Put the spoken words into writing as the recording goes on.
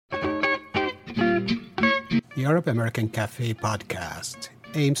The Arab American Cafe podcast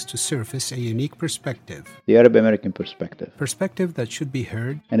aims to surface a unique perspective. The Arab American perspective. Perspective that should be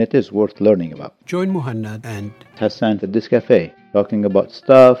heard. And it is worth learning about. Join Muhannad and Hassan at this cafe, talking about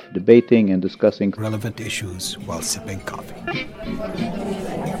stuff, debating and discussing relevant issues while sipping coffee.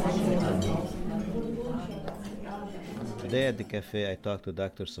 Today at the cafe I talked to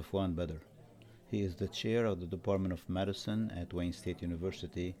Dr. Safwan Badr. He is the chair of the Department of Medicine at Wayne State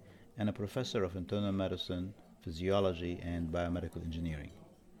University and a professor of internal medicine, physiology, and biomedical engineering.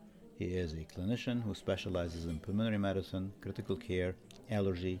 He is a clinician who specializes in pulmonary medicine, critical care,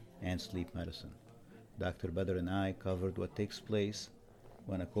 allergy, and sleep medicine. Dr. Badr and I covered what takes place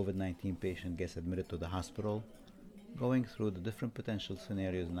when a COVID-19 patient gets admitted to the hospital, going through the different potential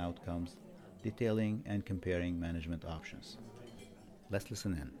scenarios and outcomes, detailing and comparing management options. Let's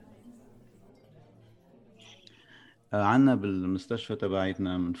listen in. عنا بالمستشفى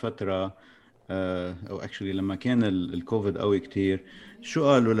تبعتنا من فترة أو actually لما كان الكوفيد قوي كتير شو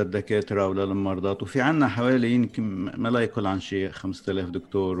قالوا للدكاترة وللمرضى وفي عنا حوالي يمكن ما لا يقل عن شيء 5000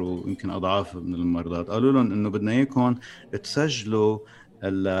 دكتور ويمكن أضعاف من المرضى قالوا لهم إنه بدنا إياكم تسجلوا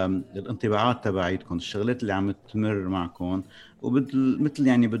الانطباعات تبعيتكم الشغلات اللي عم تمر معكم ومثل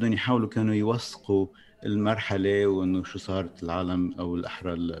يعني بدهم يحاولوا كانوا يوثقوا المرحلة وإنه شو صارت العالم أو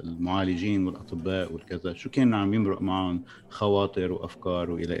الأحرى المعالجين والأطباء والكذا شو كانوا عم يمرق معهم خواطر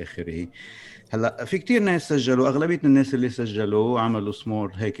وأفكار وإلى آخره. هلا في كتير ناس سجلوا أغلبية الناس اللي سجلوا عملوا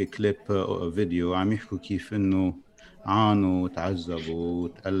سمول هيك كليب فيديو عم يحكوا كيف إنه عانوا وتعذبوا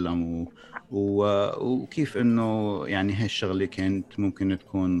وتألموا وكيف إنه يعني هاي الشغلة كانت ممكن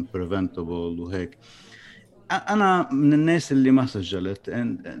تكون preventable وهيك. أنا من الناس اللي ما سجلت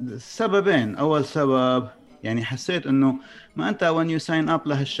السببين. أول سبب يعني حسيت إنه ما أنت when you sign up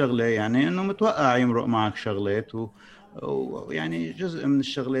لهالشغلة يعني إنه متوقع يمرق معك شغلات ويعني جزء من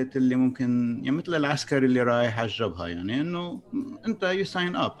الشغلات اللي ممكن يعني مثل العسكري اللي رايح على الجبهة يعني إنه أنت you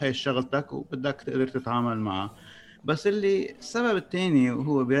sign up هاي شغلتك وبدك تقدر تتعامل معها. بس اللي السبب الثاني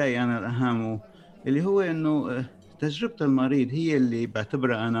وهو برأيي أنا الأهم اللي هو إنه تجربة المريض هي اللي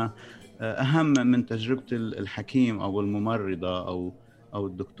بعتبرها أنا أهم من تجربة الحكيم أو الممرضة أو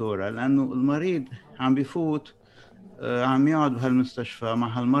الدكتورة لأنه المريض عم بيفوت عم يقعد بهالمستشفى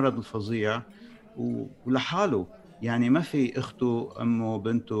مع هالمرض الفظيع ولحاله يعني ما في أخته أمه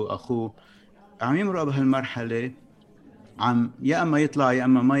بنته أخوه عم يمرق بهالمرحلة عم يا أما يطلع يا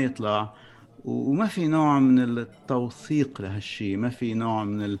أما ما يطلع وما في نوع من التوثيق لهالشي ما في نوع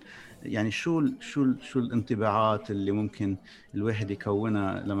من يعني شو الانطباعات اللي ممكن الواحد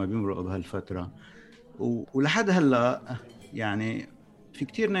يكونها لما بيمرق بهالفترة ولحد هلا يعني في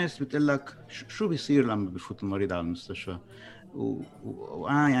كتير ناس بتقلك شو بيصير لما بيفوت المريض على المستشفى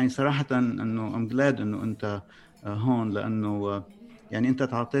وأنا يعني صراحة إنه I'm glad إنه أنت هون لأنه يعني أنت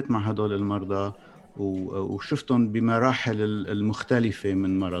تعاطيت مع هدول المرضى وشفتهم بمراحل المختلفة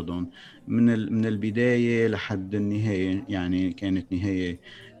من مرضهم من البداية لحد النهاية يعني كانت نهاية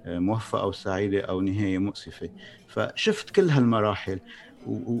موفقة أو سعيدة أو نهاية مؤسفة فشفت كل هالمراحل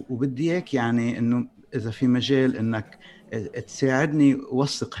وبدي إياك يعني إنه إذا في مجال إنك تساعدني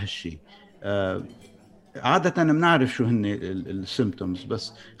وثق هالشي. عادة بنعرف شو هن السيمبتومز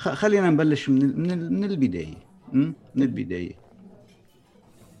بس خلينا نبلش من البداية من البداية.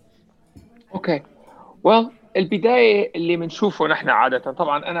 اوكي البداية اللي بنشوفه نحن عادة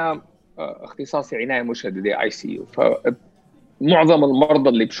طبعا أنا اختصاصي عناية مشددة ICU فمعظم المرضى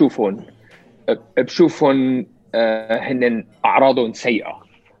اللي بشوفهم هن أعراضهم سيئة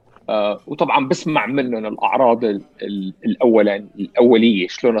وطبعا بسمع منهم الأعراض الأولية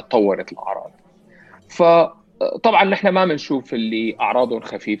شلون اتطورت الأعراض. فطبعا نحن ما بنشوف اللي أعراضهم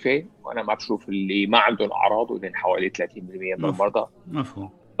خفيفة وأنا ما بشوف اللي ما عندهم أعراض وذين حوالي 30% من المرضى. مفهوم.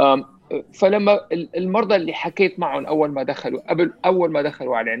 فلما المرضى اللي حكيت معهم اول ما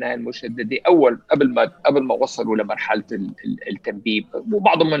دخلوا على العنايه المشدده قبل ما وصلوا لمرحله التنبيب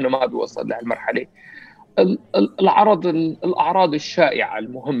وبعضهم منه ما بيوصل لهالمرحله الاعراض الشائعه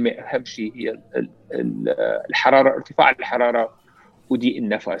المهمه اهم شيء هي الحراره ارتفاع الحراره وضيق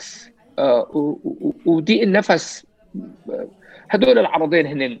النفس وضيق النفس هدول العرضين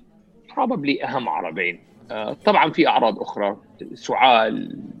هن probably اهم عرضين. طبعا في اعراض اخرى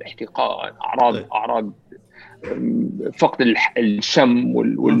سعال احتقان اعراض فقد الشم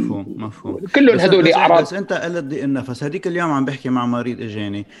مفهوم. كلهم هدول اعراض. بس انت قلت ضيق النفس هذيك اليوم عم بحكي مع مريض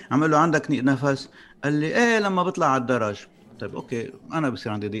اجاني عم قال له عندك ضيق نفس قال لي ايه لما بطلع على الدرج. طيب اوكي انا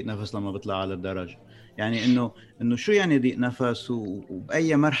بصير عندي ضيق نفس لما بطلع على الدرج يعني انه شو يعني ضيق نفس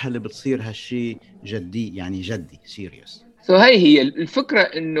وباي مرحله بتصير هالشيء جدي يعني جدي سيريس. هي الفكره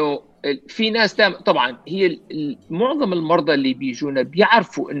انه في ناس طبعا هي معظم المرضى اللي بيجونا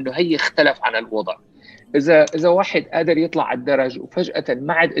بيعرفوا انه هي اختلف عن الوضع اذا واحد قادر يطلع على الدرج وفجاه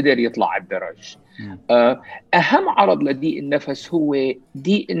ما عاد قدر يطلع على الدرج. اهم عرض لضيق النفس هو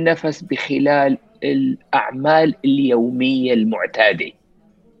ضيق النفس بخلال الاعمال اليوميه المعتاده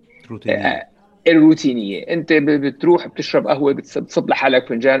الروتينيه. انت بتروح بتشرب قهوه، بتصب لحالك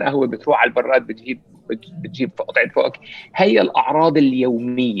فنجان قهوه، بتروح على البراد بتجيب قطعه فواكه. هي الاعراض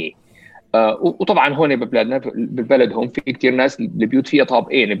اليوميه. وطبعا هون ببلادنا بالبلد هون في كثير ناس البيوت فيها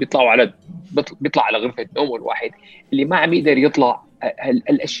طابقين، بيطلع على غرفه نومه الواحد اللي ما عم يقدر يطلع.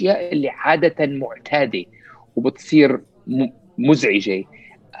 الاشياء اللي عاده معتاده وبتصير مزعجه،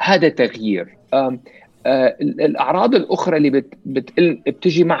 هذا تغيير. الاعراض الاخرى اللي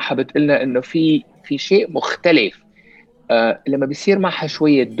بتجي معها بتقلنا انه في شيء مختلف. لما بيصير معها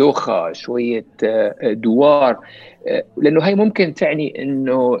شويه دوخه، شويه دوار، لانه هي ممكن تعني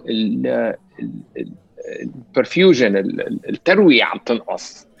انه البرفيوجن، الترويه عم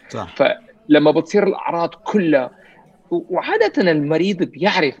تنقص. صح. فلما بتصير الاعراض كلها، وعاده المريض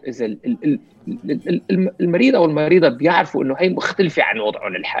بيعرف، اذا المريض او المريضه بيعرفوا انه هي مختلفه عن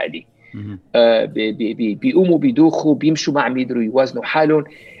وضعهم الحالي. بيقوموا بيدوخوا، بيمشوا ما عم يقدروا يوازنوا حالهم.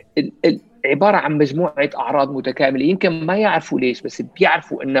 عباره عن مجموعه اعراض متكامله، يمكن ما يعرفوا ليش، بس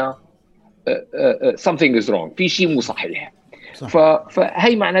بيعرفوا انه something is wrong، في شيء مو صحيح.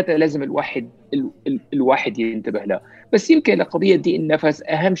 فهي معناتها لازم الواحد ينتبه له. بس يمكن لقضيه ضيق النفس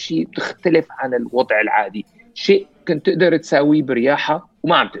اهم شيء بتختلف عن الوضع العادي، شيء كنت تقدر تساويه برياحه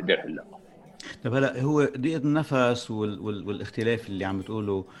وما عم تقدر هلا. طب هلا هو ضيق النفس والاختلاف اللي عم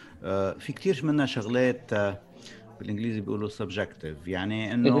بتقوله، في كتير منها شغلات بالانجليزي بيقولوا subjective،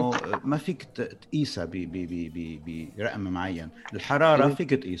 يعني انه ما فيك تقيسها برقم معين. الحراره فيك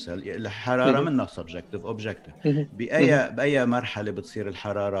تقيسها، الحراره منها subjective objective. باي مرحله بتصير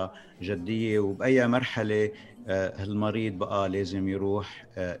الحراره جديه، وباي مرحله المريض بقى لازم يروح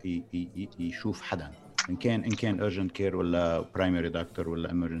يشوف حدا، ان كان urgent care ولا primary doctor ولا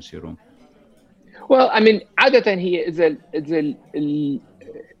emergency room. Well, I mean عادة هي إذا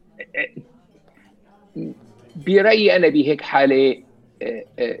برأيي أنا بهيك حالة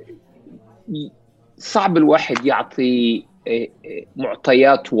صعب الواحد يعطي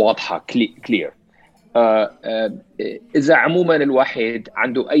معطيات واضحة clear. إذا عموما الواحد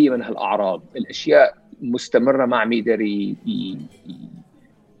عنده أي من هالأعراض، الأشياء مستمرة ما عم يقدر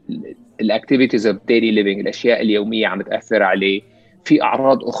الactivities of daily living، الأشياء اليومية عم تأثر عليه، في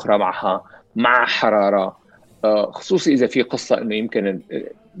أعراض أخرى معها، مع حرارة، خصوصي إذا في قصة إنه يمكن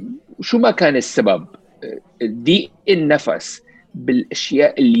شو ما كان السبب، ضيق النفس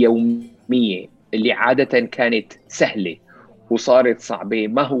بالأشياء اليومية اللي عادة كانت سهلة وصارت صعبة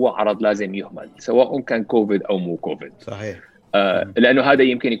ما هو عرض لازم يهمل، سواء كان كوفيد أو مو كوفيد. صحيح. لأنه هذا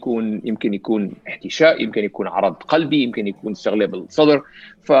يمكن يكون احتشاء، يمكن يكون عرض قلبي، يمكن يكون شغلة بالصدر.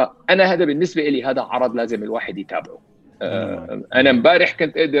 فأنا هذا بالنسبة لي هذا عرض لازم الواحد يتابعه. أنا امبارح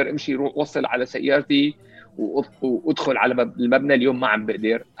كنت قادر أمشي وصل على سيارتي وأدخل على المبنى، اليوم ما عم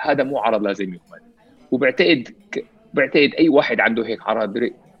بقدر. هذا مو عرض لازم يهمل. وبعتقد أي واحد عنده هيك عرض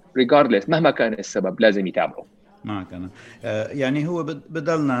regardless مهما كان السبب لازم يتابعه. معك أنا. يعني هو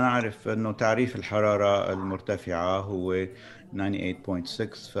بدلنا نعرف أنه تعريف الحرارة المرتفعة هو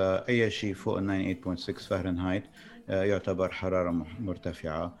 98.6، فأي شيء فوق 98.6 فahrenheit يعتبر حرارة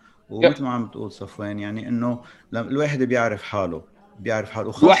مرتفعة. ومثل ما عم تقول صفوان، يعني أنه الواحد بيعرف حاله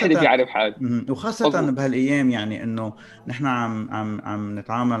وخاصة بهالأيام، يعني أنه نحن عم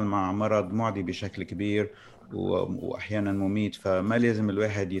نتعامل مع مرض معدي بشكل كبير وأحيانا مميت، فما لازم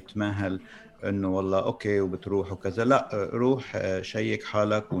الواحد يتماهل انه والله اوكي وبتروح وكذا. لا، روح شيك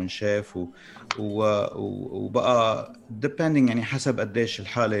حالك ونشاف وبقى depending، يعني حسب قديش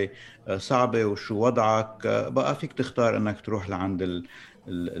الحالة صعبة وشو وضعك، بقى فيك تختار انك تروح لعند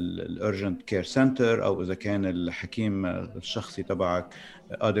الارجنت كير سنتر، او اذا كان الحكيم الشخصي تبعك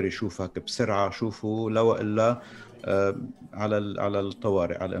قادر يشوفك بسرعة شوفه، لو الا على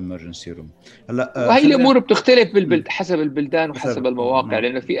الطوارئ، على الامرجنسي روم. هلا وهي الامور بتختلف حسب البلدان وحسب المواقع،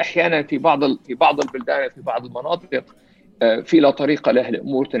 لانه في احيانا في بعض البلدان، في بعض المناطق في لا طريقه له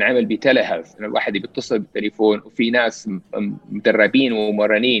الامور تنعمل بتلهف، انه الواحد بيتصل بالتليفون وفي ناس مدربين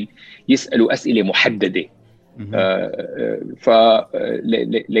ومرنين يسالوا اسئله محدده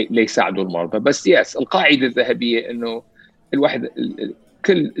ليساعدوا المرضى. بس القاعده الذهبيه انه الواحد،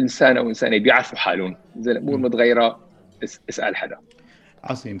 كل انسان او انسانه بيعرفوا حالهم، اذا الامور متغيره اسال حدا.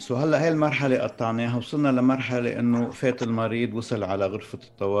 عظيم. هلا هاي المرحله قطعناها، وصلنا لمرحله انه فات المريض، وصل على غرفه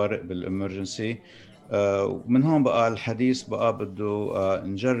الطوارئ بالامرجنسي. ومن هون بقى الحديث بقى بده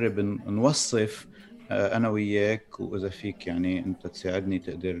نجرب نوصف انا وياك، واذا فيك يعني انت تساعدني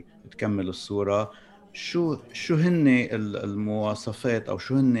تقدر تكمل الصوره، شو هن المواصفات او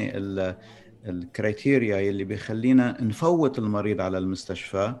شو هن الكرايتيريا اللي بيخلينا نفوت المريض على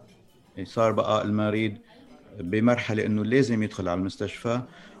المستشفى. صار بقى المريض بمرحلة إنه لازم يدخل على المستشفى،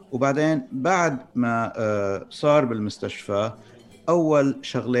 وبعدين بعد ما صار بالمستشفى أول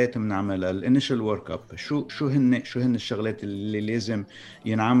شغلات بنعملها الانيشال ورك اب، شو هن الشغلات اللي لازم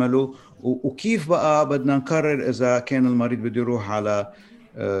ينعملوا، وكيف بقى بدنا نقرر إذا كان المريض بده يروح على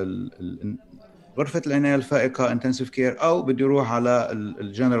غرفة العناية الفائقة intensive care أو بده يروح على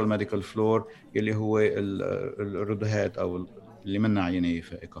الجنرال ميديكال فلور اللي هو الردهات أو اللي منها عناية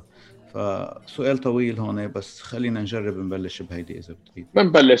فائقة. فسؤال طويل هون، بس خلينا نجرب نبلش بهيدي إذا بتريد.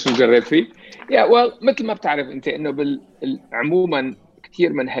 بنبلش نجرب فيه. مثل ما بتعرف أنت إنه عموما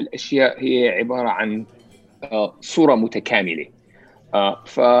كثير من هالأشياء هي عبارة عن صورة متكاملة.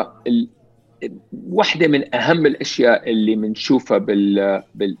 واحدة من أهم الأشياء اللي بنشوفها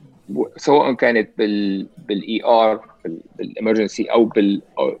سواء كانت بالإي آر بالإمرجنسي أو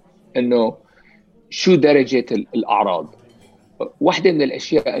إنه شو درجة الأعراض. واحدة من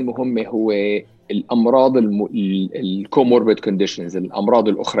الأشياء المهمة هو الأمراض الكوموربيد كونديشنز، الأمراض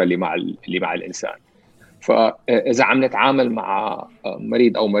الأخرى اللي مع الإنسان. فإذا عم نتعامل مع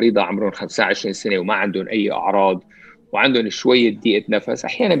مريض أو مريضة عمرهم 25 سنة وما عندهم أي أعراض وعندهم شوية ضيقة نفس،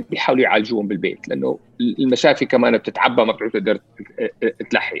 أحيانا بيحاولوا يعالجوهم بالبيت لأنه المشافي كمان بتتعبى ما بتقدر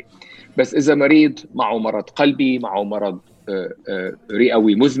تلحق. بس إذا مريض معه مرض قلبي، معه مرض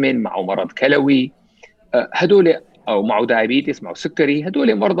رئوي مزمن، معه مرض كلوي، هدول أو معه دايابيتس، معه سكري،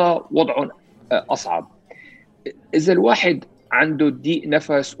 هدول مرضى وضعهم أصعب. إذا الواحد عنده ضيق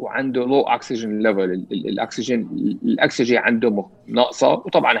نفس وعنده لو أكسجين ليفل، الأكسجين عنده ناقصة،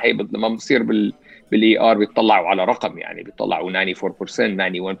 وطبعا هي لما بصير بالإي آر بيطلعوا على رقم، يعني بيطلعوا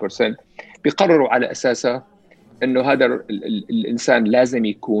 94% 91%، بيقرروا على أساسه إنه هذا الإنسان لازم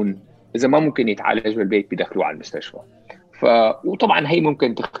يكون، إذا ما ممكن يتعالج بالبيت بيدخلوه على المستشفى. وطبعا هي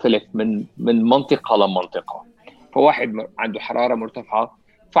ممكن تختلف من منطقة لمنطقة. فواحد عنده حرارة مرتفعة،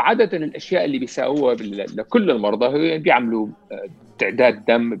 فعادة الأشياء اللي بيساووها لكل المرضى هو بيعملوا تعداد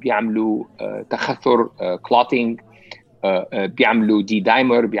دم، بيعملوا تخثر كلوتينج، بيعملوا دي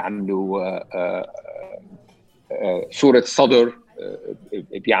دايمر، بيعملوا صورة صدر،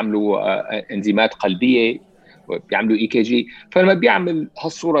 بيعملوا انزيمات قلبية، بيعملوا اي كي جي. فلما بيعمل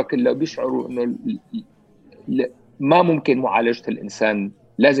هالصورة كلها بيشعروا انه ما ممكن معالجة الإنسان،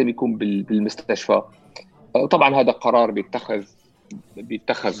 لازم يكون بالمستشفى. طبعا هذا قرار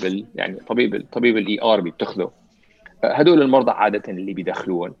بيتخذ يعني طبيب الاي ار بيتخذه. هدول المرضى عاده اللي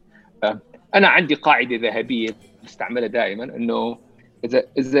بيدخلون. انا عندي قاعده ذهبيه بستعملها دائما، انه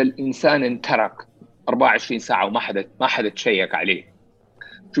اذا الانسان انترك 24 ساعه وما حدا تشيك عليه،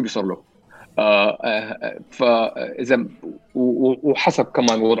 شو بيصير له؟ فاذا وحسب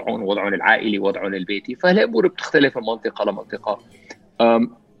كمان وضعهم العائلي، وضعهم البيتي، فالامور بتختلف من منطقه لمنطقه.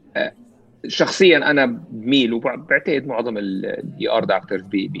 شخصيا انا بميل، وبعتقد معظم الدي ار دكتورز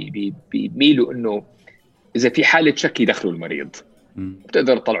بيميلوا انه اذا في حاله شك يدخلوا المريض،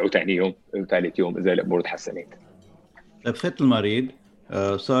 بتقدر تطلعوا ثاني يوم ثالث يوم اذا الامور تحسنت. فات المريض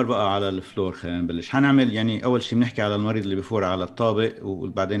صار بقى على الفلور. خلينا نبلش. حنعمل يعني اول شيء بنحكي على المريض اللي بيفور على الطابق،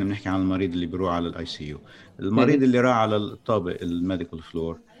 وبعدين بنحكي عن المريض اللي بيروح على الاي سي يو. المريض اللي راح على الطابق الميديكال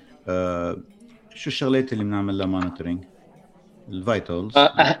فلور، شو الشغلات اللي بنعمل لها مونيتورينج؟ الفيتالز.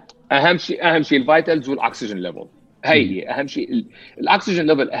 اهم شيء الفيتالز والاكسجين ليفل. هي اهم شيء. الاكسجين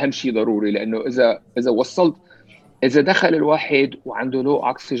ليفل اهم شيء ضروري، لانه اذا دخل الواحد وعنده لو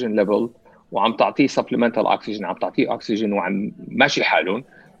اكسجين ليفل وعم تعطيه سبلمنتال اكسجين، عم تعطيه اكسجين وعم ماشي حالهم،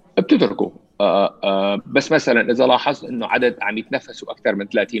 بتتركه. بس مثلا اذا لاحظت انه عدد عم يتنفسوا اكثر من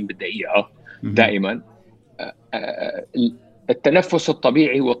 30 بالدقيقه دائما، التنفس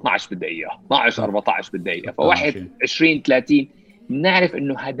الطبيعي هو 12 بالدقيقه، 12 14 بالدقيقه. فواحد 20 30 بنعرف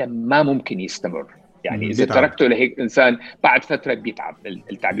انه هذا ما ممكن يستمر. يعني اذا تركته لهيك انسان بعد فتره بيتعب.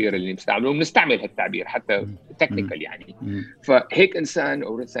 التعبير اللي بنستعمل هالتعبير حتى تكنيكال يعني. فهيك انسان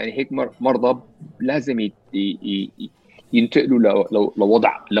او هيك مرضى لازم ينتقلوا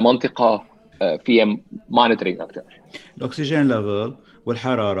لمنطقه فيها مونيتورينج اكثر. الاكسجين ليفل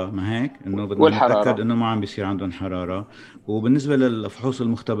والحراره، ما هيك انه بدنا نتاكد انه ما عم بيصير عندهم حراره. وبالنسبه للفحوص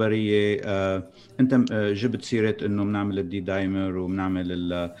المختبريه، انت جبت سيره انه بنعمل الدي دايمر وبنعمل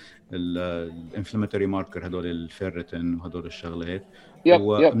الانفلاماتوري ماركر، هدول الفيرتين وهدول الشغلات.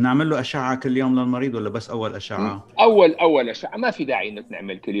 وبنعمل له اشعه كل يوم للمريض ولا بس اول اشعه؟ اول اشعه. ما في داعي انك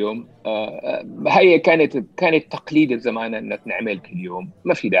نعمل كل يوم. هي كانت تقليد زمان انك نعمل كل يوم.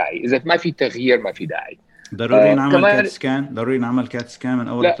 ما في داعي. اذا ما في تغيير ما في داعي. ضروري نعمل كات سكان؟ ضروري نعمل كات سكان من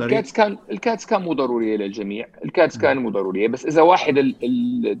اول الطريق؟ لا، الكات سكان مو ضروريه للجميع. الكات سكان مو ضروريه، بس اذا واحد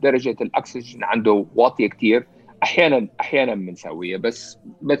درجه الاكسجين عنده واطيه كتير احيانا بنسويها، بس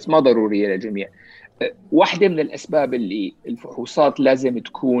ما ضروريه للجميع. واحده من الاسباب اللي الفحوصات لازم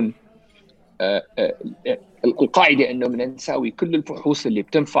تكون القاعده انه بدنا نساوي كل الفحوص اللي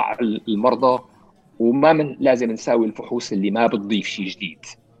بتنفع المرضى، وما لازم نساوي الفحوص اللي ما بتضيف شيء جديد.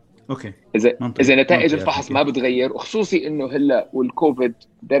 اوكي. اذا نتائج الفحص ما بتغير، وخصوصي انه هلا والكوفيد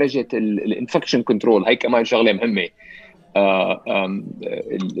درجه الانفكشن كنترول هي كمان شغله مهمه.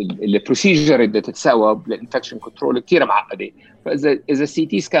 البروسيجر اللي تتساوى للانفكشن كنترول كثير معقده، فاذا السي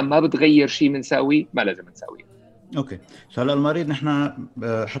تي سكان ما بتغير شيء بنساويه، ما لازم نساويه. اوكي. هلا المريض نحن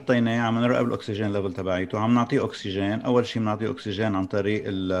حطيناه عم نراقب الاكسجين ليفل تبعيته، عم نعطيه اكسجين. اول شيء بنعطيه اكسجين عن طريق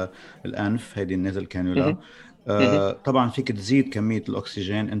الانف، هيدي النيزل كانيولا. طبعا فيك تزيد كميه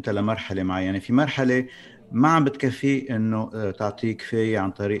الاكسجين انت لمرحله معينه، يعني في مرحله ما عم بتكفي انه تعطيه كفايه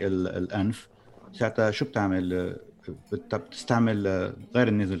عن طريق الانف. ساعتها شو بتعمل؟ بتستعمل غير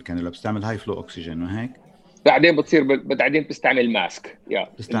النيزل كانيولا، بتستعمل هاي فلو اكسجين، ما هيك؟ بعدين بعدين بتستعمل ماسك.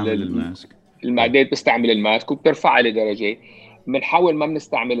 بتستعمل الماسك. المعدات بتستعمل الماسك وبترفعها لدرجه. بنحاول ما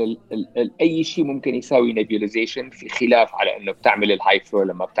بنستعمل اي شيء ممكن يساوي نيبيوليزيشن، في خلاف على انه بتعمل الهاي فلو.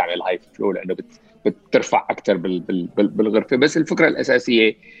 لما بتعمل الهاي فلو لانه بترفع اكثر بالغرفه. بس الفكره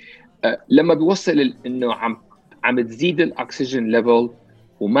الاساسيه لما بيوصل انه عم تزيد الاكسجين ليفل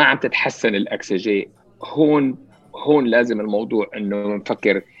وما عم تتحسن الاكسجين، هون لازم الموضوع انه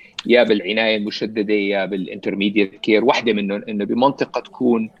نفكر يا بالعنايه المشدده يا بالانترميديت كير. واحده منهم انه بمنطقه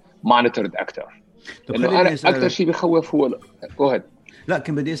تكون مونيتورد اكثر. لانه انا اكثر شيء بخوف هو جوهد.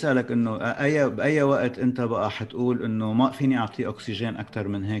 لكن بدي اسالك انه باي وقت انت بقى حتقول انه ما فيني اعطيه اكسجين اكثر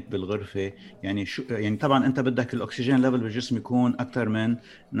من هيك بالغرفه؟ يعني شو يعني؟ طبعا انت بدك الاكسجين ليفل بالجسم يكون اكثر من 92%،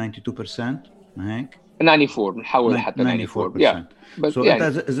 ما هيك؟ 94 بنحاول حتى 94%. بس يعني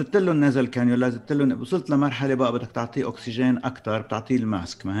انت زدت له النزل كانيولا، زدت له، وصلت لمرحله بقى بدك تعطيه اكسجين اكثر، بتعطيه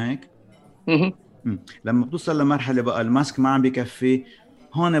الماسك، ما هيك؟ لما بتوصل لمرحله بقى الماسك ما عم بكفي،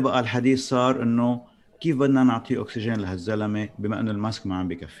 هون بقى الحديث صار انه كيف بدنا نعطيه اكسجين لهالزلمه بما انه الماسك ما عم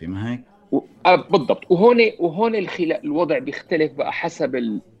بكفي، ما هيك؟ بالضبط. وهون الوضع بيختلف بقى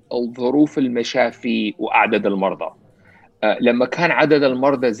حسب الظروف المشافي واعداد المرضى. لما كان عدد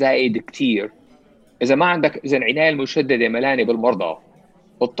المرضى زائد كتير، اذا العنايه المشدده ملانه بالمرضى،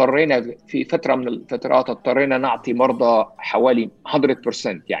 اضطرينا في فتره من الفترات اضطرينا نعطي مرضى حوالي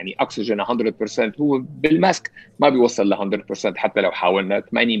 100%، يعني اكسجين 100%. هو بالماسك ما بيوصل ل 100% حتى لو حاولنا،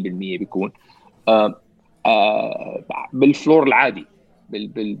 80% بيكون بالفلور العادي،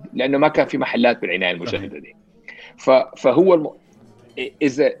 لانه ما كان في محلات بالعنايه المشدده. فهو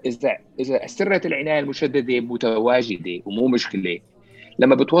اذا سره العنايه المشدده متواجده ومو مشكله،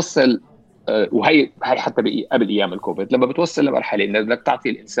 لما بتوصل وهي حتى قبل ايام الكوفيد، لما بتوصل لمرحله انك بدك تعطي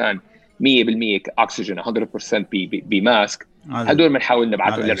الانسان 100% اكسجين 100% بماسك، هدول بنحاول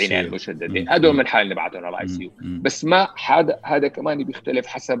نبعثهم للعنايه المشدده، هدول بنحاول نبعثهم على الاي سي يو. بس ما هذا كمان بيختلف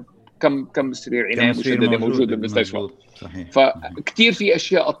حسب كم سرير عنايه مشدده موجود بالمستشفى. صحيح. فكتير في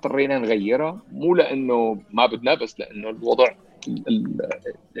اشياء اضطرينا نغيرها، مو لانه ما بدنا، بس لانه الوضع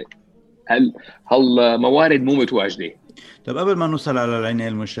هالموارد مو متواجده. طيب قبل ما نوصل على العناية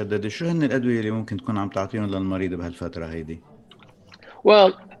المشددة، شو هن الأدوية اللي ممكن تكون عم تعطيهم للمريض بهالفترة هيدي؟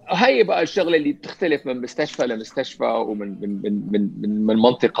 هي بقى الشغلة اللي بتختلف من مستشفى لمستشفى ومن من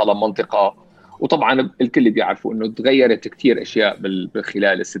منطقة لمنطقة. وطبعا الكل بيعرفوا انه تغيرت كتير اشياء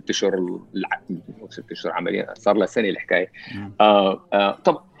خلال ال6 اشهر 6 اشهر عمليا، صار لها سنة الحكاية.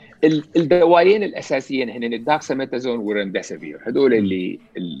 طب الدوايين الاساسيين هن الداكساميثازون والريمديسيفير، هدول اللي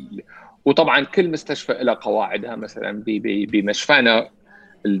وطبعا كل مستشفى لها قواعدها. مثلا بمشفانا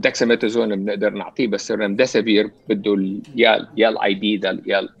الدكساميثازون بنقدر نعطيه، بس الريمديسيفير بده يا الاي دي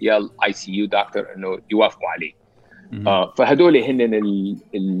يا الاي سي يو دكتور انه يوافقوا عليه. فهدول هن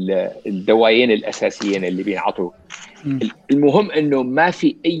الدوايين الاساسيين اللي بينعطوا. المهم انه ما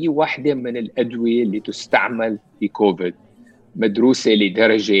في اي واحده من الادويه اللي تستعمل في كوفيد مدروسه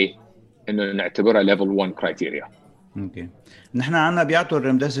لدرجه انه نعتبرها ليفل 1 كرايتيريا. اوكي. نحن عنا بيعطوا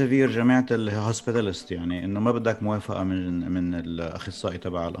الريمديسيفير جماعه الهوسبيتالست، يعني انه ما بدك موافقه من الاخصائي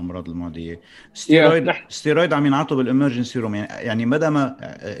تبع الامراض المعديه. ستيرويد عم ينعطوا بالامرجنسي روم، يعني مدى ما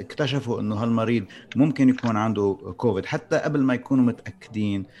اكتشفوا انه هالمريض ممكن يكون عنده كوفيد، حتى قبل ما يكونوا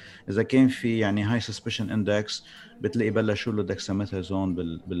متاكدين اذا كان في يعني هاي سسبشن اندكس، بتلاقي بلشوا له دكساميثازون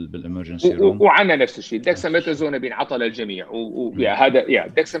بالامرجنسي روم. وعنا نفس الشيء، الدكساميثازون بينعطى للجميع، وهذا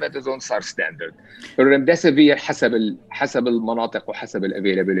الدكساميثازون صار ستاندرد. الريمديسيفير حسب المناطق وحسب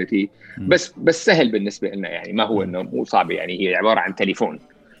الافيلابيلتي، بس سهل بالنسبه لنا، يعني ما هو انه مو صعب، يعني هي عباره عن تليفون.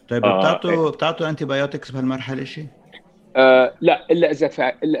 طيب بتعطوا انتي بايوتكس بهالمرحله شيء؟ لا، الا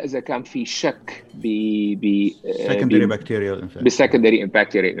اذا كان في شك secondary bacterial infection. بسكندري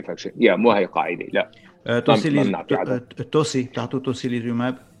بكتيريال انفكشن. مو هي قاعده. لا. التوسي بتاعته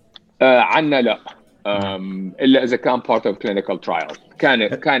توسيليزوماب عنا لا. الا اذا كان part of clinical trial.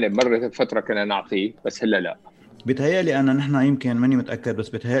 كان مره فتره كنا نعطيه، بس هلا لا. بتهيألي انا نحن يمكن ماني متاكد، بس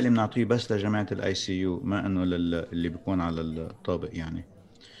بتهيألي بنعطيه بس لجماعه الاي سي يو، ما انه اللي بيكون على الطابق يعني.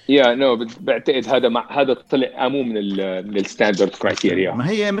 بعتقد هذا طلع مو من الستاندرد كرايتيريا. ما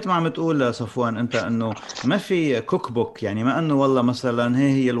هي مثل ما عم تقول صفوان انت، انه ما في كوك بوك، يعني ما انه والله مثلا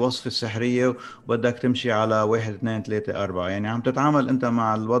هي الوصفه السحريه وبدك تمشي على 1 2 3 4، يعني عم تتعامل انت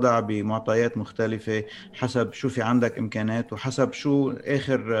مع الوضع بمعطيات مختلفه حسب شو في عندك امكانات، وحسب شو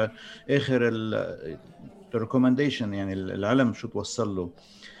اخر الريكومنديشن، يعني العلم شو توصل له.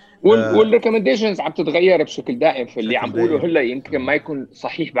 والريكومنديشنز عم تتغير بشكل دائم، فاللي عم بقوله هلا يمكن ما يكون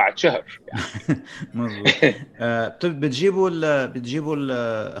صحيح بعد شهر يعني. مظبوط. بتجيبوا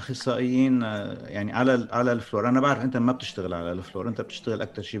الاخصائيين يعني على الفلور. انا بعرف انت ما بتشتغل على الفلور، انت بتشتغل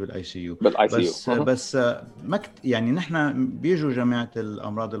اكثر شيء بالاي سي يو. بس يعني نحن بيجوا جماعه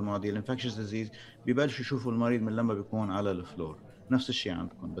الامراض المعديه الانفكشس ديزيز ببلشوا يشوفوا المريض من لما بيكون على الفلور. نفس الشيء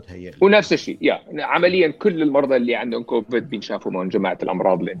عندكم بتهيألي. ونفس الشيء عمليا كل المرضى اللي عندهم كوفيد بينشافوا من جماعه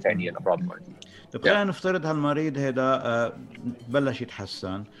الامراض الانسانيه، الامراض المعديه. طيب خلينا نفترض هالمريض هذا بلش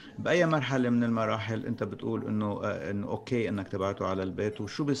يتحسن، باي مرحله من المراحل انت بتقول انه اوكي انك تبعته على البيت،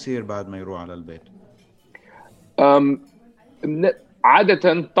 وشو بيصير بعد ما يروح على البيت؟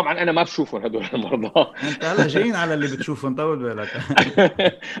 عادة طبعا انا ما بشوفهم هدول المرضى. انت هلا جايين على اللي بتشوفهم، طول بالك.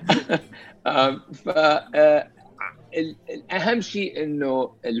 الأهم شيء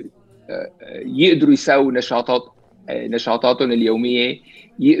إنه يقدروا يساووا نشاطاتهم اليومية،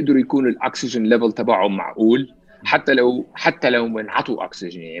 يقدروا يكونوا الأكسجين ليفل تبعهم معقول، حتى لو منعطوا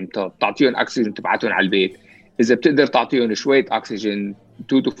أكسجين، يعني تعطيهم أكسجين تبعتهم على البيت. إذا بتقدر تعطيهم شوية أكسجين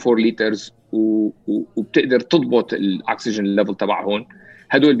 2 to 4 لترز وبتقدر تضبط الأكسجين ليفل تبعهم،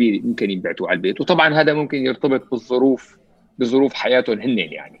 هدول ممكن ينبعتوا على البيت. وطبعا هذا ممكن يرتبط بظروف حياتهم هن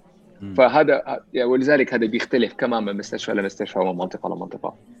يعني. فهذا ولذلك هذا بيختلف كمان من مستشفى لمستشفى ومن منطقه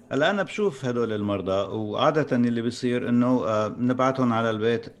لمنطقه. هلا انا بشوف هدول المرضى، وعاده اللي بيصير انه نبعتهم على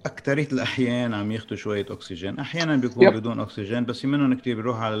البيت اكثريه الاحيان عم ياخذوا شويه اكسجين، احيانا بيكون بدون اكسجين، بس منهم كثير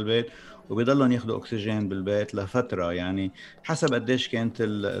بيروحوا على البيت وبيضلهم ياخذوا اكسجين بالبيت لفتره، يعني حسب قديش كانت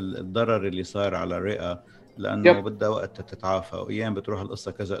الضرر اللي صار على الرئه، لانه بدها وقت تتعافى، وايام بتروح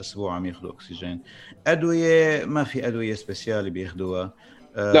القصه كذا اسبوع عم ياخذوا اكسجين. ادويه ما في ادويه سبيشال بياخذوها.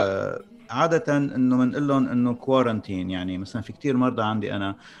 عادة انه بنقول لهم انه كوارنتين، يعني مثلا في كتير مرضى عندي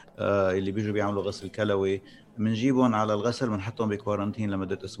انا اللي بيجوا بيعملوا غسل كلوي، بنجيبهم على الغسل بنحطهم بكوارنتين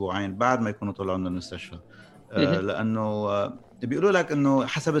لمدة اسبوعين بعد ما يكونوا طلعوا من المستشفى. لانه بيقولوا لك انه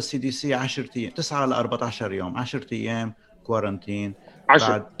حسب السي دي سي 10 ايام 9 ل 14 يوم، 10 ايام كوارنتين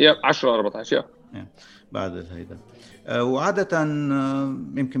 10 14 بعد هيدا. وعادة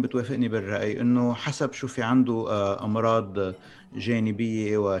يمكن بتوافقني بالرأي انه حسب شو في عنده امراض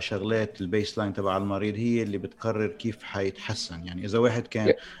جانبية وشغلات البيس لاين تبع المريض هي اللي بتقرر كيف حيتحسن. يعني اذا واحد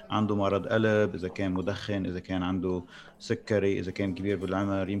كان عنده مرض قلب، اذا كان مدخن، اذا كان عنده سكري، اذا كان كبير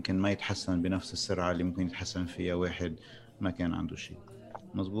بالعمر، يمكن ما يتحسن بنفس السرعة اللي ممكن يتحسن فيها واحد ما كان عنده شيء.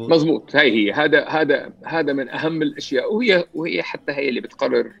 مزبوط. هي هذا من اهم الاشياء، وهي حتى هي اللي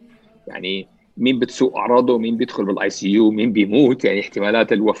بتقرر يعني مين بتسوء اعراضه، مين بيدخل بالاي سي يو، مين بيموت، يعني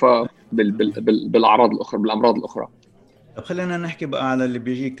احتمالات الوفاه بالامراض الاخرى. طب خلينا نحكي بقى على اللي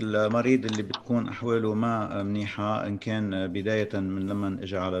بيجيك المريض اللي بتكون احواله ما منيحه، ان كان بدايه من لما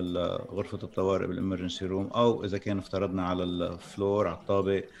اجى على غرفه الطوارئ بالامرجنسي روم، او اذا كان افترضنا على الفلور على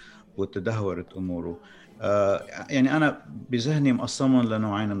الطابق وتدهورت اموره. يعني انا بذهني مقسمهم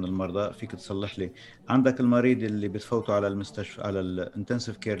لنوعين من المرضى، فيك تصلح لي. عندك المريض اللي بتفوتوا على المستشفى على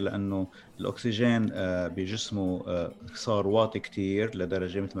الانتنسيف كير لانه الاكسجين بجسمه صار واطي كتير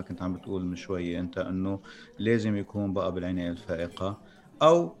لدرجه مثل ما كنت عم بتقول من شويه انت انه لازم يكون بقى بالعنايه الفائقه.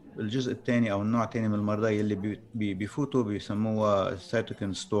 او الجزء الثاني او النوع الثاني من المرضى اللي بيفوتوا بيسموها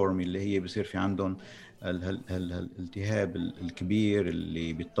سايتوكين ستورم، اللي هي بيصير في عندهم الالتهاب الكبير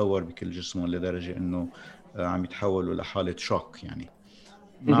اللي بيتطور بكل جسمهم لدرجة انه عم يتحولوا لحالة شوك. يعني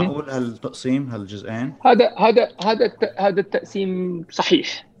معقول هالتقسيم هالجزئين؟ هذا التقسيم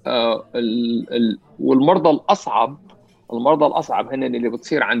صحيح. والمرضى الأصعب هن اللي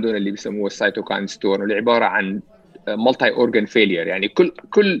بتصير عندهم اللي بيسموه السايتوكاين ستورم، اللي عبارة عن مالتي اورجان فيلير، يعني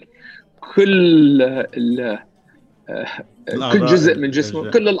كل جزء من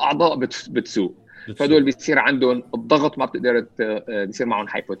جسمه، كل الأعضاء بتسوء. فدول بيصير عندهم الضغط ما بتقدر، بيصير معهم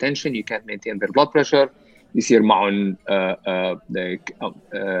hypotension, you can't maintain their blood pressure, بيصير معهم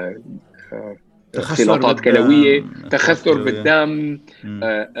خلطات كلويه، تخثر بالدم،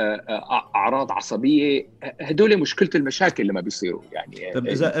 اعراض عصبيه. هدول مشكله المشاكل لما بيصيروا يعني. طب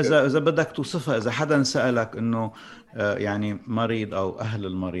اذا بدك توصفها، اذا حدا سالك انه يعني مريض او اهل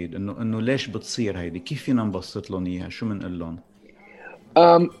المريض انه ليش بتصير هيدي، كيف فينا نبسط لهم اياها؟ شو بنقول لهم؟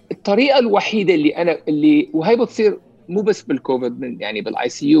 الطريقه الوحيده اللي وهي بتصير مو بس بالكوفيد، يعني بالاي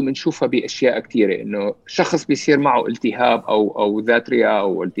سي يو بنشوفها باشياء كثيره، انه شخص بيصير معه التهاب او ذات رئه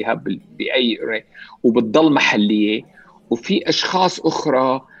او التهاب باي وبتضل محليه، وفي اشخاص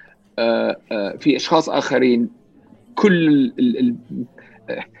اخرى في اشخاص اخرين كل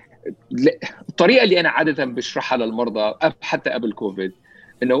الطريقه اللي انا عاده بشرحها للمرضى حتى قبل كوفيد،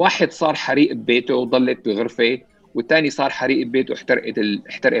 انه واحد صار حريق ببيته وضلت بغرفه، والثاني صار حريق ببيته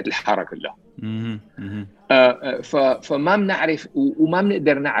احترقت الحاره كلها. فما بنعرف وما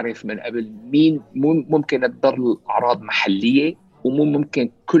بنقدر نعرف من قبل مين ممكن تضل اعراض محليه، ومو ممكن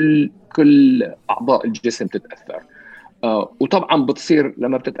كل اعضاء الجسم تتاثر. وطبعا بتصير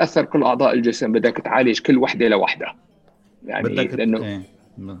لما بتتاثر كل اعضاء الجسم بدك تعالج كل وحده لوحدها، يعني لانه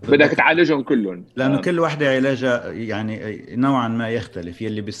بدك تعالجهم كلهم، لانه كل وحده علاجها يعني نوعا ما يختلف.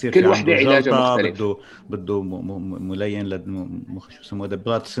 يلي بيصير كل في عنده جلطه بده ملين شو اسمه ده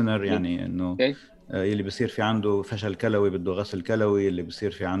بلاد سينر، يعني انه يلي بيصير في عنده فشل كلوي بده غسل كلوي، اللي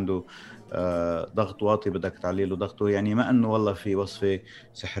بيصير في عنده ضغط واطي بدك تعلي له ضغطه. يعني ما انه والله في وصفه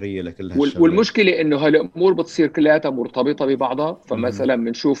سحريه لكل هالشغلات. والمشكله انه هالامور بتصير كلها مرتبطه ببعضها. فمثلا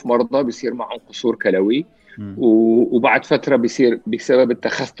بنشوف مرضى بيصير معهم قصور كلوي، وبعد فتره بيصير بسبب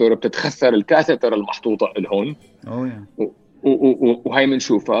التخثر بتتخثر الكاثيتر المحطوطه لهون، وهي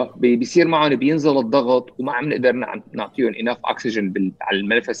بنشوفها بيصير معهم بينزل الضغط، وما عم نقدر نعطيهم اناف اكسجين على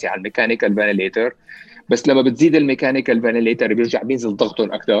المنفسي على الميكانيكال فانيليتر. بس لما بتزيد الميكانيكال فانيليتر بيرجع بينزل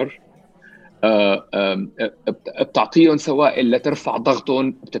ضغطهم اكثر. بتعطيهم سوائل لترفع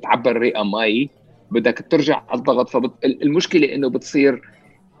ضغطهم، بتتعبى الرئه مي، بدك ترجع على الضغط. فالمشكله انه بتصير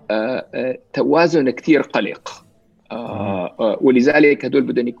توازن كثير قلق. ولذلك هدول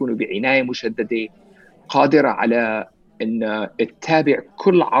بدهم يكونوا بعنايه مشدده قادره على ان تتابع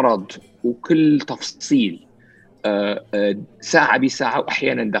كل عرض وكل تفصيل ساعه بساعه،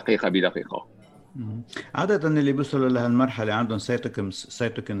 واحيانا دقيقه بدقيقه. عاده اللي بيوصلوا لهالمرحله عندهم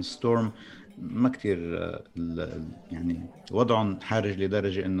سايتوكين ستورم، ما كتير يعني وضعهم حرج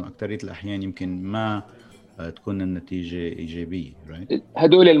لدرجه انه اكثريه الاحيان يمكن ما تكون النتيجه ايجابيه.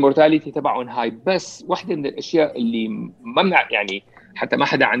 هدول المورتاليتي تبعهم هاي. بس واحده من الاشياء اللي ممنع يعني حتى ما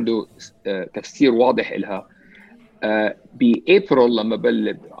حدا عنده تفسير واضح لها، بأبريل لما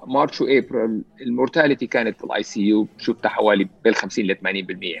بلد مارش وأبريل المورتاليتي كانت بالاي سي يو شفتها حوالي بال 50 ل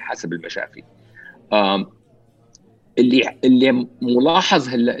 80% حسب المشافي. اللي ملاحظ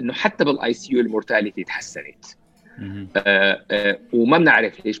هلا انه حتى بالاي سي يو المورتاليتي تحسنت. وما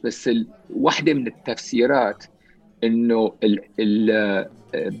بنعرف ليش، بس واحده من التفسيرات انه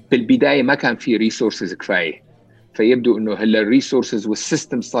بالبدايه ما كان في ريسورسز كفايه، فيبدو انه هلا الريسورسز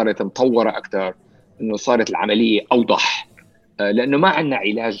والسيستم صارت مطوره اكثر، انه صارت العمليه اوضح، لانه ما عندنا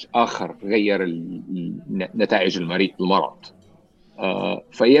علاج اخر غير نتائج المرض.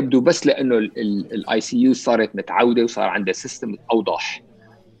 فيبدو بس لانه الاي سي يو صارت متعوده وصار عندها سيستم اوضح،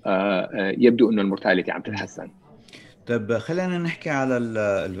 يبدو انه المورتاليتي عم تتحسن. طب خلينا نحكي على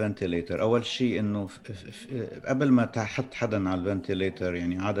الفنتيليتر. اول شيء انه قبل ما تحط حدا على الفنتيليتر،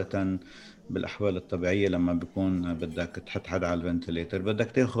 يعني عاده بالاحوال الطبيعيه لما بيكون بدك تحط حدا على الفنتيليتر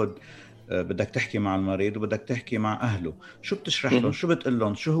بدك تحكي مع المريض وبدك تحكي مع اهله. شو بتشرح لهم؟ شو بتقول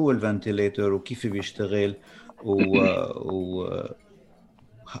لهم؟ شو هو الفنتيليتر وكيف بيشتغل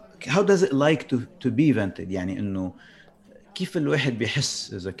how does it like to be vented؟ يعني انه كيف الواحد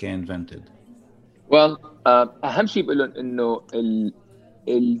بيحس اذا كان vented؟ اهم شيء بقول لهم انه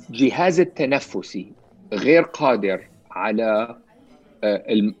الجهاز التنفسي غير قادر على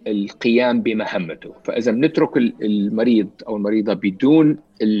القيام بمهمته. فاذا بنترك المريض او المريضه بدون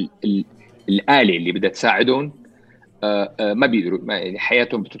الآلة اللي بدها تساعدهم، ما بيقدروا، يعني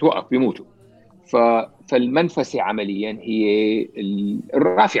حياتهم بتتوقف، بيموتوا. فالمنفسة عمليا هي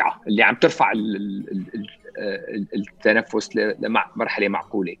الرافعة اللي عم ترفع التنفس لمرحلة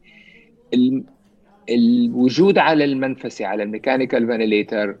معقولة. الوجود على المنفسة على الميكانيكال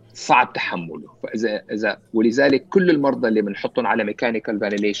فانيليتر صعب تحمله. ولذلك كل المرضى اللي بنحطهم على ميكانيكال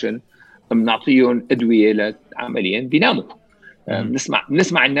فانيليشن بنعطيهم أدوية عمليا بيناموا.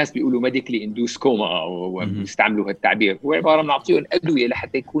 بنسمع الناس بيقولوا ميديكلي اندوس كوما، وبيستعملوا هالتعبير. هو عبارة بنعطيهم أدوية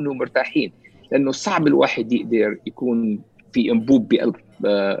لحتى يكونوا مرتاحين، لأنه صعب الواحد يقدر يكون في انبوب بقلب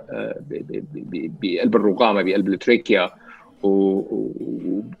الرقامة، بقلب التريكيا،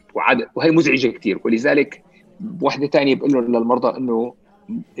 وهي مزعجة كتير. ولذلك واحدة تانية بقول لهم للمرضى إنه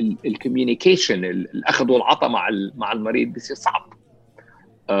الكوميونيكيشن الاخذ والعطاء مع المريض بيصير صعب،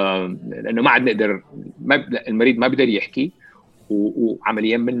 لانه ما عاد نقدر، المريض ما بيقدر يحكي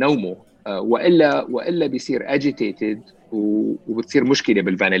وعمليا من نومه، والا بيصير agitated وبتصير مشكله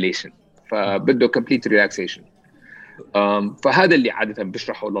بالفانيليشن، فبده complete relaxation. فهذا اللي عاده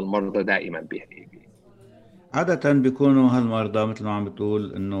بشرحه للمرضى دائما. عادة بيكونوا هالمرضى مثل ما عم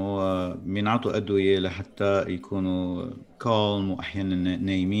بتقول انه بينعطوا ادوية لحتى يكونوا كالم، واحيانا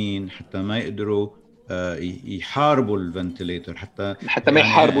نايمين حتى ما يقدروا يحاربوا الفنتليتر، حتى ما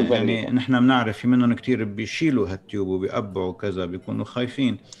يحاربوا الفنتليتر. يعني نحن بنعرف في منهم كتير بيشيلوا هالتيوب وبيقبعوا كذا، بيكونوا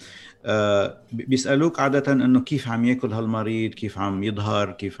خايفين. بيسألوك عادة انه كيف عم ياكل هالمريض، كيف عم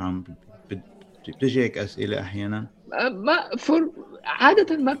يظهر، كيف عم بتجيك اسئلة احيانا؟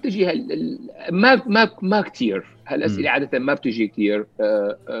 عادة ما بتجي ما كتير هالأسئلة، عادة ما بتجي كتير،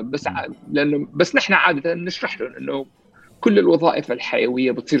 لأنه بس نحن عادة نشرح لهم إنه كل الوظائف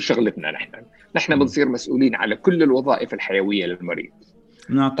الحيوية بتصير شغلتنا، نحن بنصير مسؤولين على كل الوظائف الحيوية للمريض.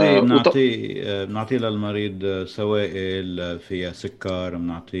 بنعطي للمريض سوائل فيها سكر،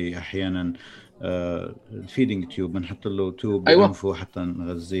 بنعطي أحيانا الفيدنج تيوب، بنحط له توب بأنفه حتى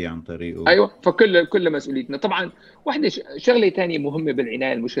نغذيه عن طريقه. ايوه، فكل مسؤوليتنا. طبعا واحده شغله ثانيه مهمه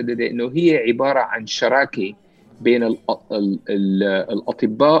بالعنايه المشدده انه هي عباره عن شراكه بين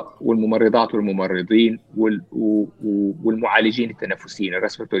الاطباء والممرضات والممرضين والمعالجين التنفسيين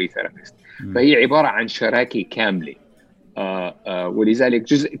الريسبيراتوري ثيرابيست، فهي عباره عن شراكه كامله. ولذلك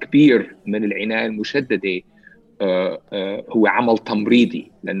جزء كبير من العنايه المشدده هو عمل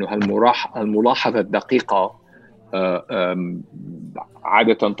تمريضي، لأنه الملاحظة الدقيقة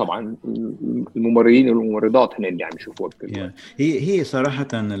عادة طبعا الممرضين والممرضات هن اللي عم يشوفوها بكل وقت. هي صراحة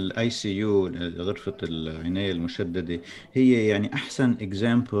الاي سي يو، غرفة العناية المشددة، هي يعني أحسن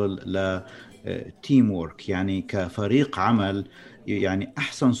اكزامبل لتيم وورك، يعني كفريق عمل. يعني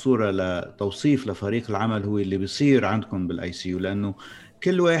أحسن صورة لتوصيف لفريق العمل هو اللي بيصير عندكم بالاي سي يو، لأنه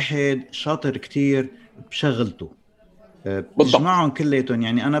كل واحد شاطر كتير بشغلته، بتجمعهم كلياتهم.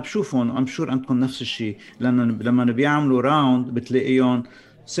 يعني انا بشوفهم، ام شور عندكم نفس الشيء، لانه لما بيعملوا راوند بتلاقيهم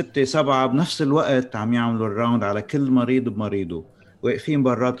 6-7 بنفس الوقت عم يعملوا الراوند على كل مريض بمريضه، واقفين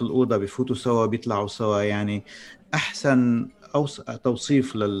برات الاوضه، بيفوتوا سوا بيطلعوا سوا. يعني احسن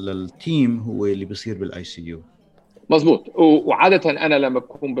توصيف للتيم هو اللي بيصير بالاي سي يو. مزبوط. وعاده انا لما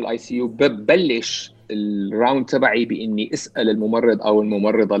بكون بالاي سي يو ببلش الراوند تبعي باني اسال الممرض او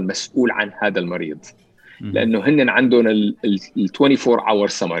الممرضه المسؤول عن هذا المريض، لانه هن عندهم ال 24 اور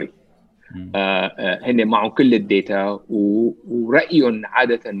سمري، هن معهم كل الداتا، ورأيهم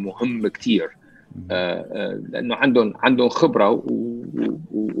عاده مهم كتير، لانه عندهم خبره،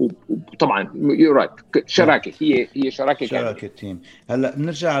 وطبعا شراكه، هي شراكه تيم. هلا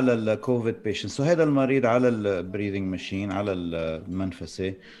بنرجع على الكوفيد بيشنتس، وهذا المريض على البريذنج ماشين، على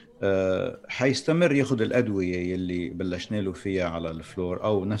المنفسه، حيستمر ياخذ الادويه اللي بلشنا له فيها على الفلور،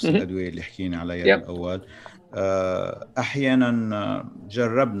 او نفس الادويه اللي حكينا عليها بالاول. احيانا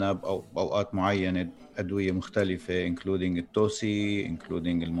جربنا باوقات معينه ادويه مختلفه including التوسي،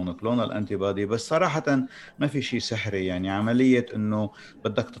 including المونوكلونال انتي بودي، بس صراحه ما في شيء سحري. يعني عمليه انه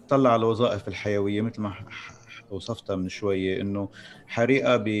بدك تطلع على الوظائف الحيويه مثل ما وصفتها من شويه، انه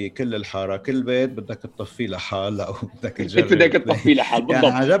حريقه بكل الحاره، كل بيت بدك تطفيه لحال او بدك تطفيه لحال. بالضبط.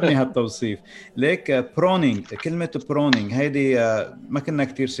 يعني عجبني هالتوصيف. ليك برونينج، كلمه برونينج هيدي ما كنا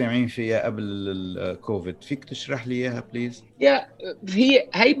كتير سامعين فيها قبل الكوفيد، فيك تشرح لي اياها بليز؟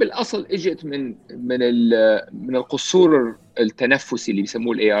 هي بالاصل اجت من القصور التنفسي اللي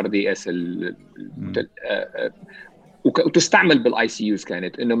بيسموه الARDS، وتستعمل بالاي سي يوز.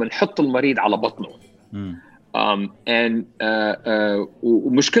 كانت انه بنحط المريض على بطنه،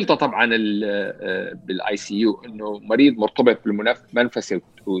 ومشكلته طبعا بالاي سي يو انه مريض مرتبط بالمنفسه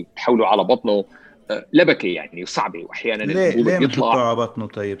وتحوله على بطنه لبكه يعني وصعبه، واحيانا ليه بيطلع على بطنه؟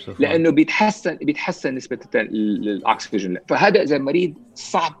 طيب صفا، لانه بيتحسن نسبه الاكسجين، فهذا اذا مريض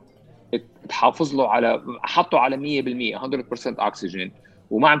صعب تحافظ له على، حطه على 100% اكسجين،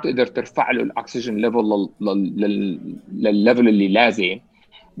 وما عم تقدر ترفع له الاكسجين ليفل للليفل اللي لازم،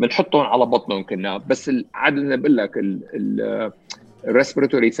 بنحطهم على بطنهم كنا. بس عادة بقول لك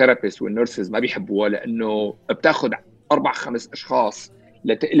الريسبيراتوري ثيرابيست والنيرسز ما بيحبوها، لانه بتاخذ 4-5 اشخاص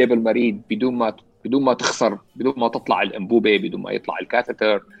لتقلب المريض بدون ما تخسر، بدون ما تطلع الانبوبه، بدون ما يطلع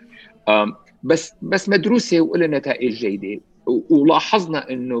الكاثيتر. بس مدروسه وإلها نتائج جيده. ولاحظنا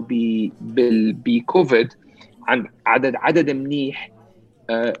انه بكوفيد عدد منيح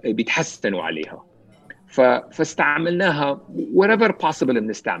بيتحسنوا عليها، فاستعملناها wherever possible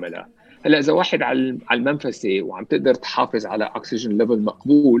بنستعملها. هلا اذا واحد على المنفسه وعم تقدر تحافظ على اكسجين ليفل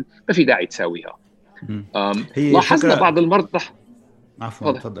مقبول، ما في داعي تساويها. لاحظنا بعض المرضى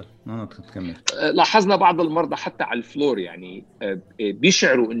عفوا تفضل تكمل. لاحظنا بعض المرضى حتى على الفلور يعني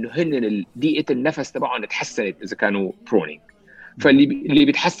بيشعروا انه هن ضيقه النفس تبعهم تحسنت اذا كانوا برونينج، فاللي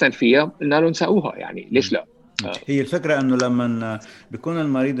بيتحسن فيها قلنا لهم ساووها، يعني ليش لا. هي الفكرة انه لما بيكون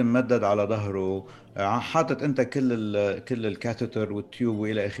المريض ممدد على ظهره، حاطط انت كل الكاثيتر والتيوب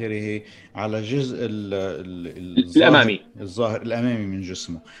والى اخره على الجزء الظاهر الامامي من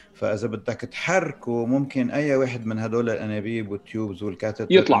جسمه، فاذا بدك تحركه ممكن اي واحد من هدول الانابيب والتيوبز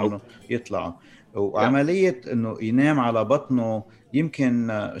والكاثيتر يطلعوا. وعملية انه ينام على بطنه، يمكن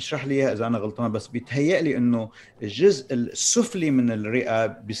اشرح لي اياها اذا انا غلطان، بس بيتهيأ لي انه الجزء السفلي من الرئة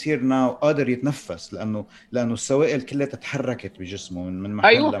بيصير ناو قادر يتنفس، لانه السوائل كلها تتحركت بجسمه من محل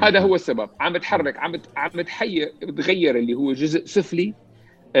ايوه لمحل. هذا هو السبب، عم بتحرك، عم بتغير اللي هو جزء سفلي،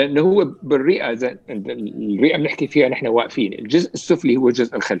 انه هو بالرئة الرئة بنحكي فيها نحن واقفين، الجزء السفلي هو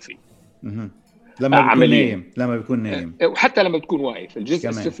الجزء الخلفي. لما بيكون نايم وحتى لما بتكون واقف الجزء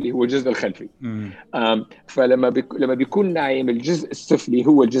السفلي هو الجزء الخلفي. فلما بيكون نايم الجزء السفلي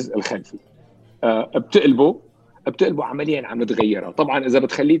هو الجزء الخلفي. بتقلبه عمليا عم تغيرها. طبعا اذا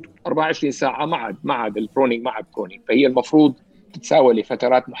بتخليه 24 ساعه ما عاد البرونينج، فهي المفروض تتساوى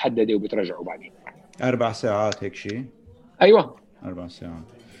لفترات محدده وبترجعوا بعدين 4 ساعات هيك شيء. ايوه 4 ساعات.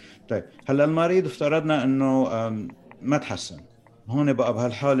 طيب هلا المريض افترضنا انه ما تحسن، هون بقى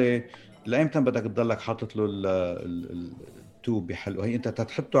بهالحاله لايمتى بدك تضلك حاطط له التوب بحلقه؟ هي انت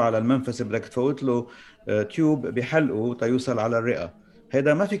تحطه على المنفس، بدك تفوت له تيوب بحلقه تيوصل على الرئه،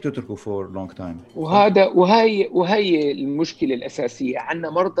 هذا ما فيك تتركه فور لونج تايم. وهي المشكله الاساسيه. عندنا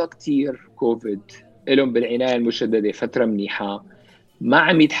مرضى كتير كوفيد لهم بالعنايه المشدده فتره منيحه ما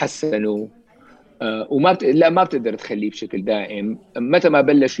عم يتحسنوا، ما بتقدر تخليه بشكل دائم. متى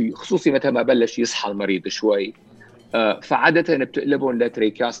ما بلش يصحى المريض شوي، فعادة بتقلبهم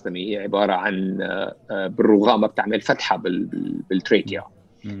لتريكاستمي، هي عبارة عن بالرغامة بتعمل فتحة بالتريكيا.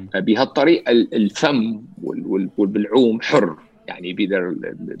 بهالطريقة الفم والبلعوم حر، يعني بيقدر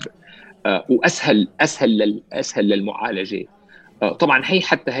وأسهل للمعالجة. طبعا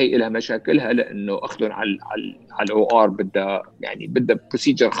هي لها مشاكلها، لأنه أخذهم على الOR بدها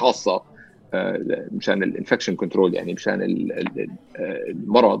بروسيجر خاصة مشان الانفكشن كنترول، يعني مشان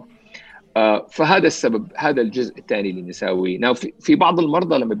المرض. فهذا السبب، هذا الجزء الثاني اللي نساويه. في بعض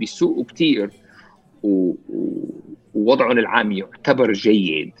المرضى لما بيسوقوا كتير ووضعهم العام يعتبر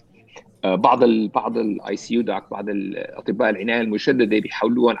جيد، بعض الاي سي يو داك، بعض الاطباء العنايه المشدده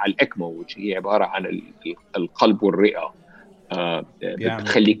بيحولوهم على الاكمو، اللي هي عباره عن القلب والرئه،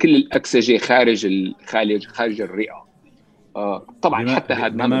 بتخلي كل الاكسجين خارج الرئه. طبعا حتى هذا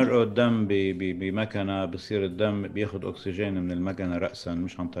بمرقوا الدم بمكنه، بصير الدم بياخذ اكسجين من المكنه راسا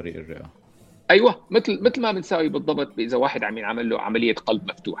مش عن طريق الرئه. ايوه مثل ما بنساوي بالضبط اذا واحد عم يعمل له عمليه قلب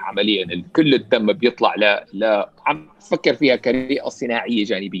مفتوح، عمليا كل الدم بيطلع لا عم تفكر فيها كرئه صناعيه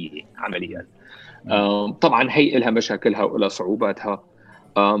جانبيه عمليا. طبعا هي لها مشاكلها ولها صعوباتها.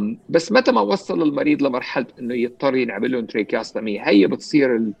 بس متى ما وصل المريض لمرحله انه يضطر ينعمل له تريكاستمي، هي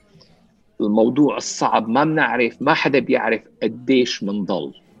بتصير الموضوع الصعب. ما حدا بيعرف قديش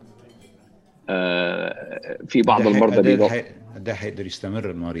منضل. في بعض المرضى قد ايه حيقدر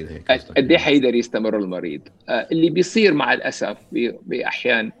يستمر المريض هيك؟ قد ايه حيقدر يستمر المريض؟ اللي بيصير مع الاسف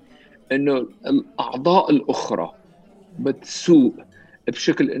باحيان انه الاعضاء الاخرى بتسوء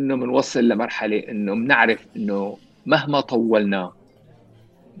بشكل انه بنوصل لمرحله انه بنعرف انه مهما طولنا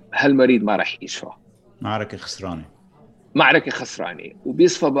هالمريض ما راح يشفى. معركه خسرانه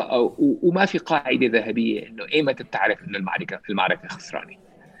وبيصفى بقى، وما في قاعده ذهبيه انه ايمتى بتعرف انه المعركه خسرانه.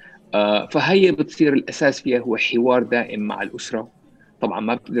 فهي بتصير الأساس فيها هو حوار دائم مع الأسرة. طبعا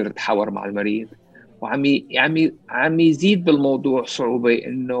ما بتقدر تحاور مع المريض، وعم يزيد بالموضوع صعوبة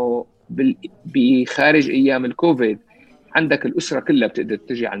إنه بخارج أيام الكوفيد عندك الأسرة كلها بتقدر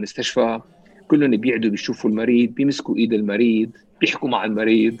تجي على المستشفى، كلهم بيقعدوا بيشوفوا المريض، بيمسكوا إيد المريض، بيحكوا مع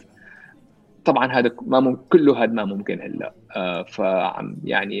المريض. طبعا هذا كله ما ممكن هلا. فعم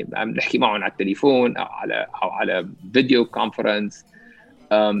عم نحكي معهم على التليفون أو على فيديو كونفرنس.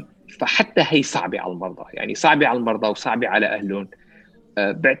 فحتى هي صعبة على المرضى، يعني صعبة على المرضى وصعبة على أهلهم.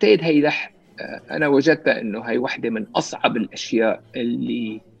 بعتقد هي أنا وجدت أنه هي واحدة من أصعب الأشياء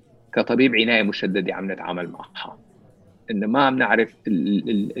اللي كطبيب عناية مشددة عم نتعامل معها، إنه ما عم نعرف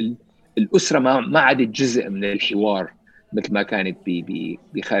الأسرة ما عادت جزء من الحوار مثل ما كانت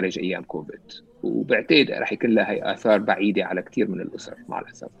بخارج أيام كوفيد. وبعتقد رح يكون لها هي آثار بعيدة على كثير من الأسر مع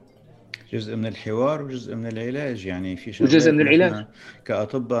الأسف. جزء من الحوار وجزء من العلاج، يعني في شغلات وجزء من العلاج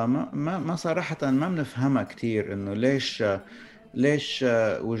كأطباء ما صراحة ما بنفهمها كتير، إنه ليش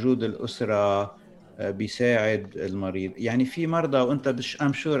وجود الأسرة بيساعد المريض. يعني في مرضى وانت مش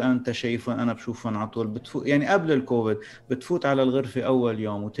امشور انت شايفهم، انا بشوفهم على طول بتفوت، يعني قبل الكوفيد بتفوت على الغرفة اول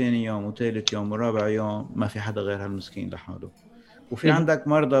يوم وثاني يوم وثالث يوم ورابع يوم ما في حدا غير هالمسكين لحاله. وفي عندك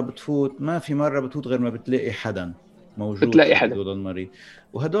مرضى بتفوت ما في مرة بتفوت غير ما بتلاقي حدا موجود بتلاقي في حدا. هدول المريض،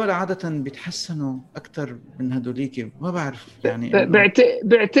 وهدول عادة بيتحسنوا أكتر من هدوليك. ما بعرف يعني إنه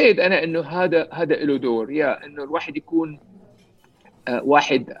بعتقد انا انه هذا له دور، يا انه الواحد يكون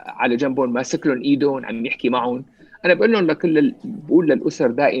واحد على جنبهم ماسك لهم ايدهم عم يحكي معهم. انا بقول لهم بقول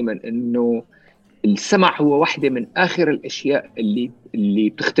للاسر دائما انه السمع هو واحدة من آخر الأشياء اللي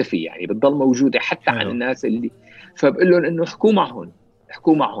بتختفي، يعني بتضل موجودة حتى عن الناس اللي. فبقول لهم إنه احكوا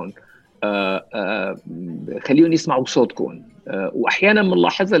معهم خليهم يسمعوا صوتكم. وأحيانا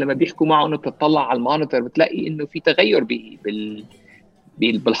بنلاحظها لما بيحكوا معهم بتطلع على المونيتور بتلاقي إنه في تغير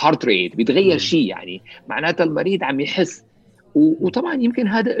بالهارت ريت، بيتغير شيء، يعني معناتها المريض عم يحس. وطبعا يمكن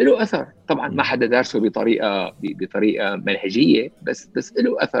هذا له اثر، طبعا ما حدا دارسه بطريقه منهجيه، بس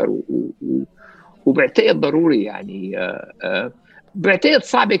له اثر. وبعتقد ضروري، يعني بعتقد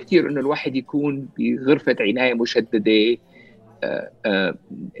صعب كتير انه الواحد يكون بغرفة عناية مشددة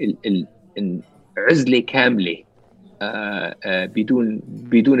عزلة كاملة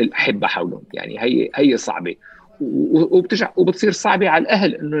بدون الأحبة حولهم. يعني هي صعبة، وبتصير صعبة على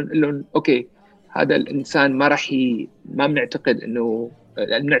الأهل إنه نقول لهم أوكي هذا الإنسان ما بنعتقد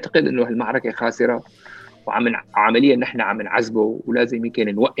إنه هالمعركة خاسرة، عمليا نحن عم نعذبه، ولازم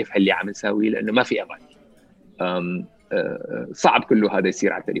يمكن نوقف هاللي عم نساويه لأنه ما في أمان. صعب كله هذا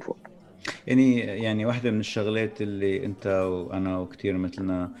يصير على التليفون. يعني واحدة من الشغلات اللي انت وانا وكتير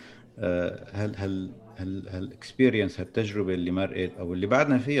مثلنا هالاكسبيرينس، هالتجربة اللي مرقت او اللي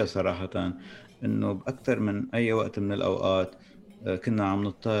بعدنا فيها صراحة، انه باكثر من اي وقت من الاوقات كنا عم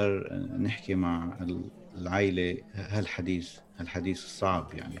نضطر نحكي مع العائلة هالحديث الصعب،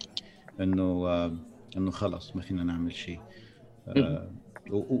 يعني انه خلص ما فينا نعمل شيء.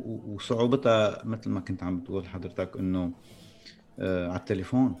 وصعوبتها مثل ما كنت عم بتقول حضرتك انه على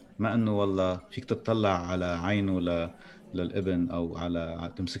التليفون، ما انه والله فيك تطلع على عينه للابن او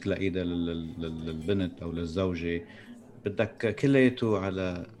على تمسك له ايده للبنت او للزوجه، بدك كليته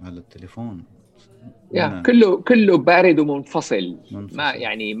على التليفون. كله بارد ومنفصل. ما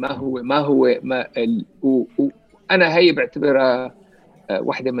يعني ما هو انا هي بعتبرها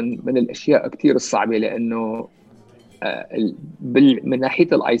واحدة من الاشياء كثير الصعبة، لانه من ناحية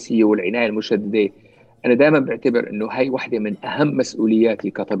الاي سي يو والعناية المشددة أنا دائما بعتبر إنه هاي واحدة من أهم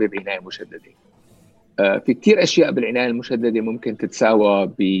مسؤولياتي كطبيب عناية مشددة. في كتير أشياء بالعناية المشددة ممكن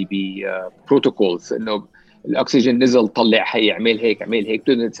تتساوى ببروتوكولز، إنه الأكسجين نزل طلع هي اعمل هيك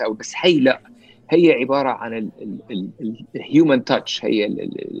تقدر تساوي، بس هي لا، هي عبارة عن الهيومن تاتش، هي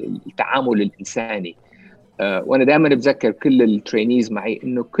التعامل الإنساني. وأنا دائما بذكر كل الترينيز معي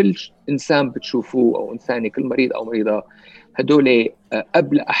إنه كل إنسان بتشوفوه أو إنساني، كل مريض أو مريضة، هدول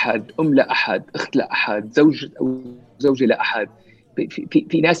أب لأحد، أم لأحد، أخت لأحد، زوج أو زوجة لأحد.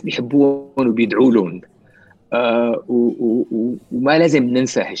 في ناس بيحبون وبيدعوا لهم، وما لازم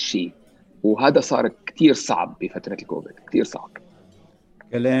ننسى هالشيء. وهذا صار كتير صعب بفترة الكوفيد، كتير صعب.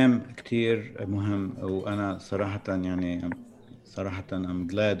 كلام كتير مهم، وأنا صراحة I'm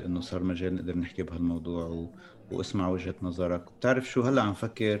glad إنه صار مجال نقدر نحكي بهالموضوع واسمع وجهة نظرك. بتعرف شو هلأ عم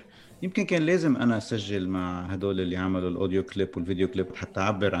فكر، يمكن كان لازم أنا أسجل مع هدول اللي عملوا الأوديو كليب والفيديو كليب حتى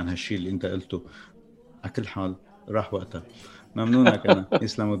أعبر عن هالشي اللي أنت قلته. على كل حال راح وقتها. ممنونك أنا.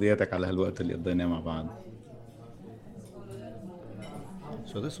 يسلموا دياتك على هالوقت اللي قضيناه مع بعض.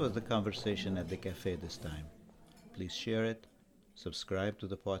 So this was the conversation at the cafe this time. Please share it, subscribe to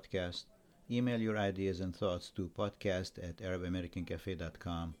the podcast, email your ideas and thoughts to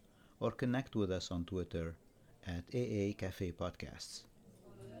podcast@arabamericancafe.com, or connect with us on Twitter @AA Cafe Podcasts.